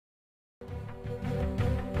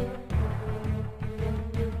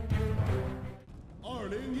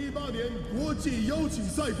2018年国际邀请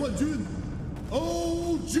赛冠军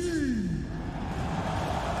OG。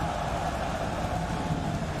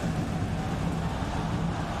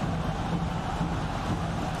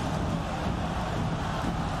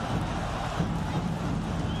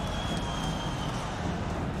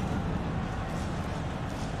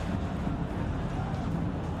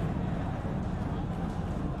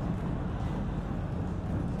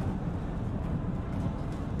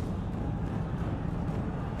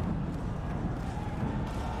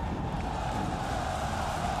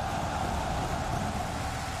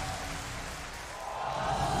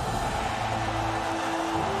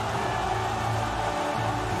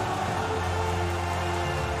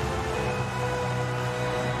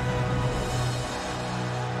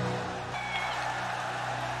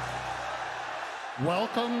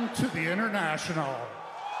 Welcome to the International.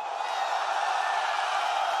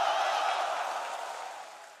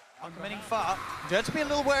 Coming far. You have to be a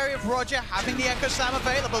little wary of Roger having the Echo Slam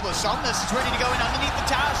available, but Somnus is ready to go in underneath the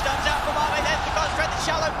tower. Stuns out from Arme, there's the concentrate, the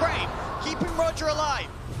shallow grave, keeping Roger alive.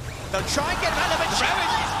 They'll try and get out of it.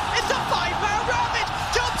 It's a 5-man Ravage!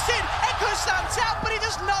 Jumps in, Echo Slam's out, but he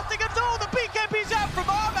does nothing at all. The BKB's out from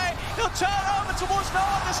Arme. He'll turn over towards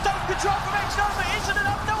Noah. The stone control from X-Nova isn't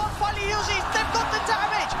enough. No one finally uses. They've got the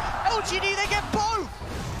damage. LGD, they get both.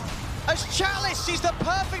 As Chalice sees the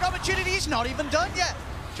perfect opportunity, he's not even done yet.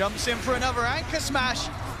 Jumps in for another anchor smash.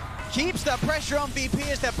 Keeps the pressure on VP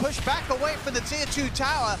as they're pushed back away from the tier 2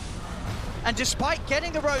 tower. And despite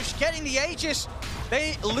getting the Roche, getting the Aegis,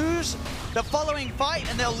 they lose the following fight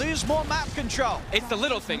and they'll lose more map control. It's the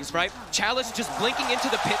little things, right? Chalice just blinking into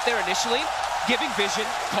the pit there initially, giving vision,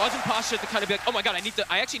 causing Pasha to kind of be like, oh my god,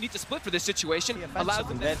 I actually need to split for this situation. Allows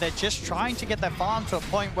them. They're just trying to get their farm to a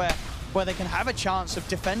point where they can have a chance of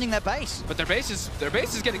defending their base. But their base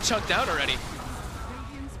is getting chunked down already.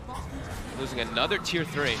 Losing another tier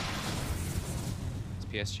 3. It's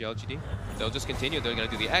PSG.LGD. They'll just continue. They're going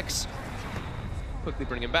to do the X. Quickly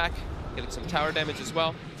bring him back. Getting some tower damage as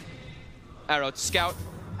well. Arrow to scout.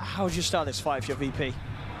 How would you start this fight if you're VP?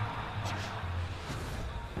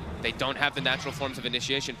 They don't have the natural forms of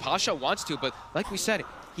initiation. Pasha wants to, but like we said,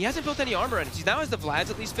 he hasn't built any armor, and he now has the Vlads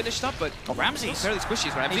at least finished up, but Ramsey's fairly squishy.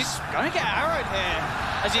 Ramsey's going to get arrowed here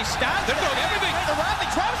as he stands. They're throwing everything. The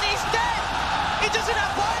Ramsey's dead. He doesn't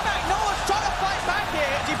have buyback. No one's trying to fight back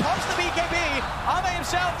here as he pops the BKB. Arme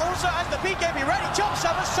himself also has the BKB ready. Jumps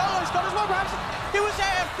up, Solo's got as well. Ramsey, he was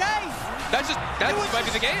AFK. That might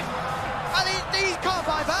be the game. And he can't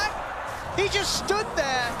buy back. He just stood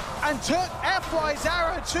there and took FY's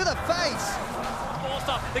arrow to the face.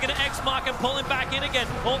 They're going to X-mark and pull him back in again.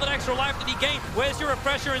 All that extra life that he gained. Where's your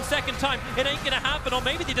refresher in second time? It ain't going to happen, or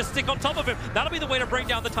maybe they just stick on top of him. That'll be the way to bring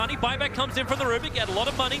down the Tiny. Buyback comes in from the Rubik, get a lot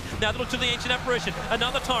of money. Now they'll look to the Ancient Apparition.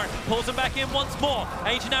 Another Torrent pulls him back in once more.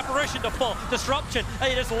 Ancient Apparition to fall. Disruption.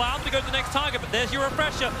 It is allowed to go to the next target, but there's your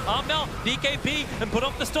refresher. Armel, BKB, and put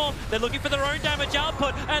off the Storm. They're looking for their own damage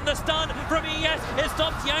output, and the stun from ES, it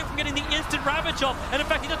stops Yang from getting the instant Ravage off. And in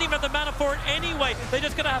fact, he doesn't even have the mana for it anyway. They're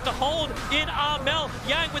just going to have to hold in Armel.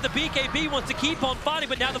 Yang with the BKB wants to keep on fighting,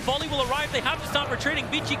 but now the volley will arrive. They have to start retreating.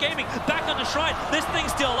 Vici Gaming back on the shrine. This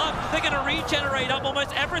thing's still up. They're going to regenerate up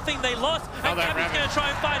almost everything they lost. And Gavi's going to try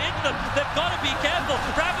and fight into them. They've got to be careful.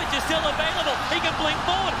 Ravage is still available. He can blink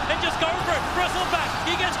forward and just go for it. Bristle back.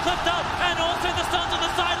 He gets clipped up. And also the stuns on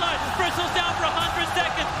the sideline. Bristle's down for 100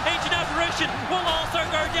 seconds. Ancient Apparition will also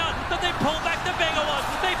go down. But they pull back the bigger one.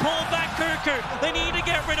 They pull back Cuckoo. They need to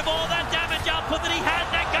get rid of all that damage output that he has.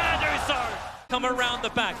 They're going to do so. Come around the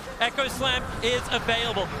back. Echo Slam is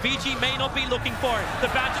available. VG may not be looking for it. The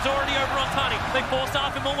batch is already over on Tiny. They force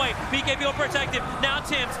off him away. BKB will protect him. Now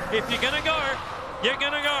Tims, if you're gonna go, you're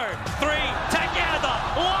gonna go. 3 together.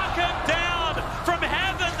 Lock him down. From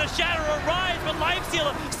heaven, the shadow arrives, but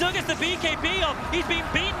Lifestealer still gets the BKB off. He's been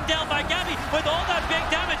beaten down by Gavi with all that big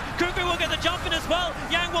damage. Cuckoo will get the jump in as well.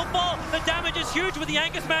 Yang will fall. The damage is huge with the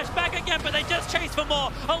anchor smash back again, but they just chase for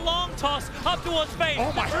more. A long toss up towards Spain.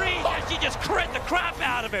 Oh my God. And she just crit the crap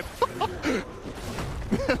out of him.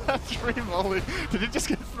 That's pretty molly. Did he just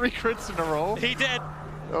get 3 crits in a row? He did.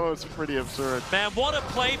 Oh, it's pretty absurd. Man, what a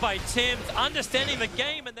play by Tims, understanding the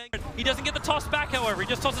game, and then he doesn't get the toss back, however. He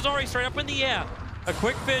just tosses Ori straight up in the air. A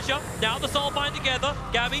quick fissure. Now the Soul bind together.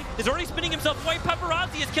 Gavi is already spinning himself away.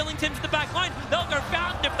 Paparazzi is killing Tims in the back line. They'll go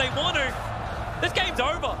Fountain if they want to. This game's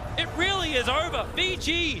over. It really is over.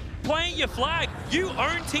 VG, playing your flag. You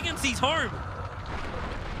own TNC's home.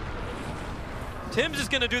 Tims is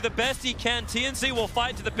going to do the best he can. TNC will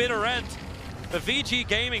fight to the bitter end. But VG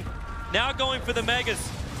Gaming now going for the Megas.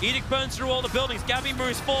 Edict burns through all the buildings. Gabby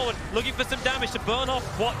moves forward, looking for some damage to burn off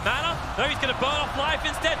what? Mana? No, he's going to burn off life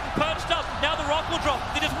instead. Perched up. Now the rock will drop.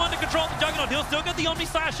 They just want to control the Juggernaut. He'll still get the Omni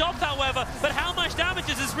Slash off, however. But how much damage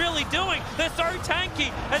is this really doing? They're so tanky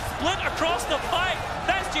and split across the fight.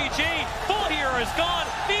 That's GG. Full hero is gone.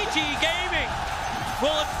 VG Gaming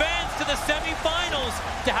will advance to the semi-finals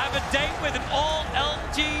to have a date with an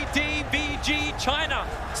all-LGD VG China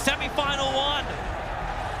semi-final 1.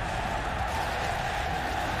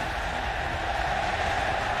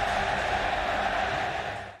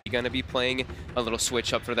 You're going to be playing a little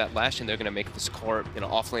switch up for that Lash, and they're going to make this core,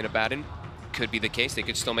 off lane Abaddon. Could be the case. They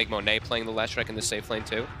could still make Monet playing the Lash Strike in the safe lane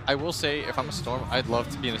too. I will say, if I'm a Storm, I'd love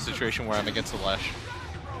to be in a situation where I'm against the Lash,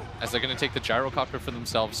 as they're going to take the Gyrocopter for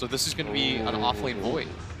themselves. So this is going to be an off-lane void.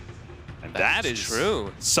 And that is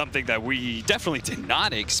true. Something that we definitely did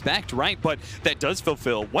not expect, right? But that does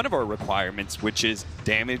fulfill one of our requirements, which is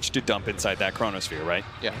damage to dump inside that Chronosphere, right?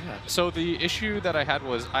 Yeah. So the issue that I had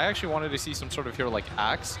was I actually wanted to see some sort of hero like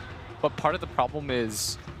Axe, but part of the problem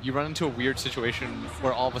is you run into a weird situation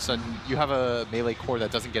where all of a sudden you have a melee core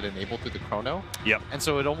that doesn't get enabled through the Chrono. Yep. And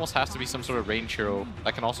so it almost has to be some sort of range hero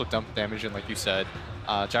that can also dump damage in, like you said.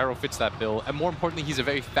 Gyro fits that bill, and more importantly, he's a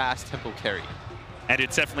very fast tempo carry. And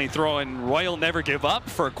it's definitely throwing Royal Never Give Up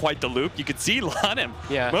for quite the loop. You could see Lanem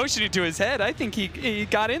motioning to his head. I think he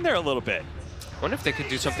got in there a little bit. I wonder if they could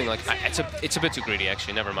do something like, it's a bit too greedy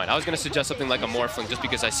actually, never mind. I was going to suggest something like a Morphling just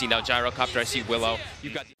because I see now Gyrocopter, I see Willow.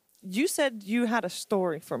 You've got. You said you had a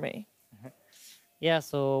story for me. Yeah,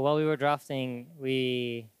 so while we were drafting,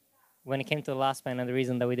 when it came to the last ban, and the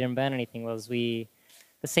reason that we didn't ban anything was the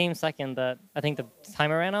same second that I think the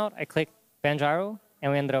timer ran out, I clicked ban Gyro,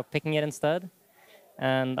 and we ended up picking it instead.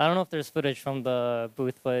 And I don't know if there's footage from the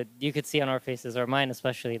booth, but you could see on our faces, or mine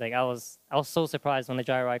especially, like I was so surprised when the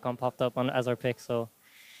Gyro icon popped up as our pick. So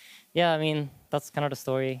yeah, I mean, that's kind of the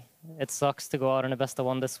story. It sucks to go out in a best of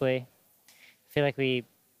one this way. I feel like we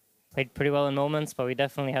played pretty well in moments, but we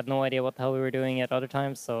definitely had no idea what the hell we were doing at other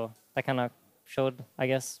times, so that kind of showed, I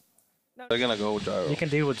guess. They're gonna go Gyro. You can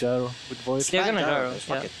deal with Gyro, with voice. They're gonna Gyro,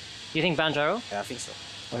 yeah. You think ban Gyro? Yeah, I think so.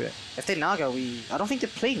 Okay. If they Naga, I don't think they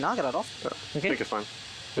play Naga that often. Okay. I think it's fine.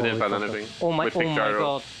 We didn't ban anything. Oh my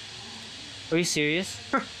god. Are you serious?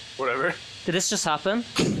 Whatever. Did this just happen?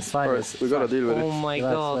 It's fine. We gotta deal with it. Oh my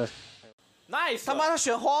god. Nice! 他妈他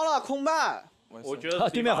选荒了，空半。我觉得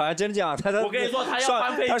对面好像真这样，我跟你说，他要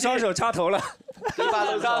翻飞机，他双手插头了，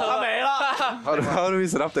他没了。How do we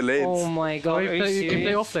set up the lanes? Oh my god. Are you serious?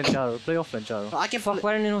 Play offlane Gyro. Play offlane Gyro. I can fuck.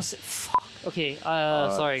 Why didn't you say? Fuck. Okay.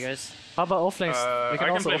 Sorry guys. How about offlanes? I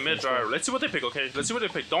can play mid Gyro. Let's see what they pick, okay? Let's see what they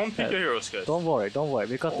pick. Don't pick your heroes, guys. Don't worry.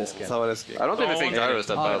 We got this game. I don't even think Gyro is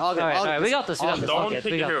that bad. Alright, we got this. Don't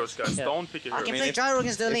pick your heroes, guys. Don't pick your I heroes. can play Gyro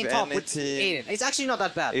against the lane top with Aiden. It's actually not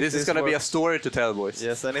that bad. This is gonna be a story to tell, boys.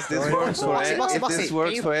 Yes, and if this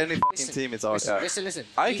works for any fucking team, it's awesome. Listen.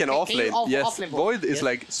 I can offlane. Yes, Void is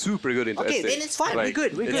like super good into Okay, then it's fine. We're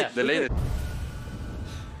good. The lane.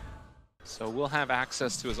 So we'll have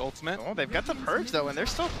access to his ultimate. Oh, they've got the Purge though, and they're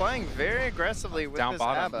still playing very aggressively with down this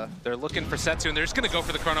bottom. ABBA. They're looking for Setsu, and they're just going to go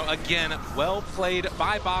for the Chrono again. Well played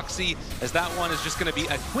by Boxy, as that one is just going to be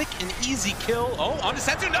a quick and easy kill. Oh, on to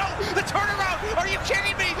Setsu. No! The turnaround! Are you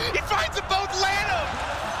kidding me? He finds them both, Lanham!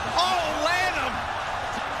 Oh, Lanham!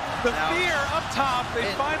 The fear up top, they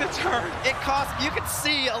find a turn. It costs, you can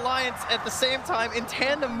see Alliance at the same time in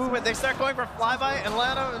tandem movement. They start going for flyby, and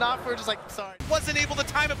Lana and Opfer just like, sorry. Wasn't able to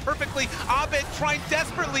time it perfectly. Abed trying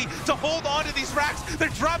desperately to hold on to these racks. They're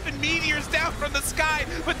dropping meteors down from the sky,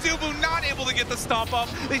 but Dubu not able to get the stomp off.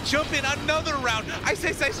 They jump in another round. Ice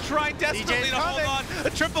trying desperately to hold on.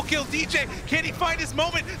 A triple kill. DJ, can he find his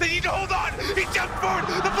moment? They need to hold on. He jumped forward,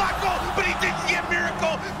 the black hole, but he didn't get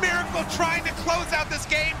Miracle. Miracle trying to close out this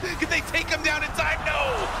game. Can they take him down in time?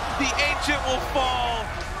 No! The Ancient will fall.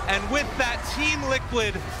 And with that, Team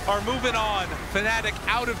Liquid are moving on. Fnatic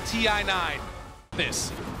out of TI9.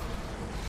 This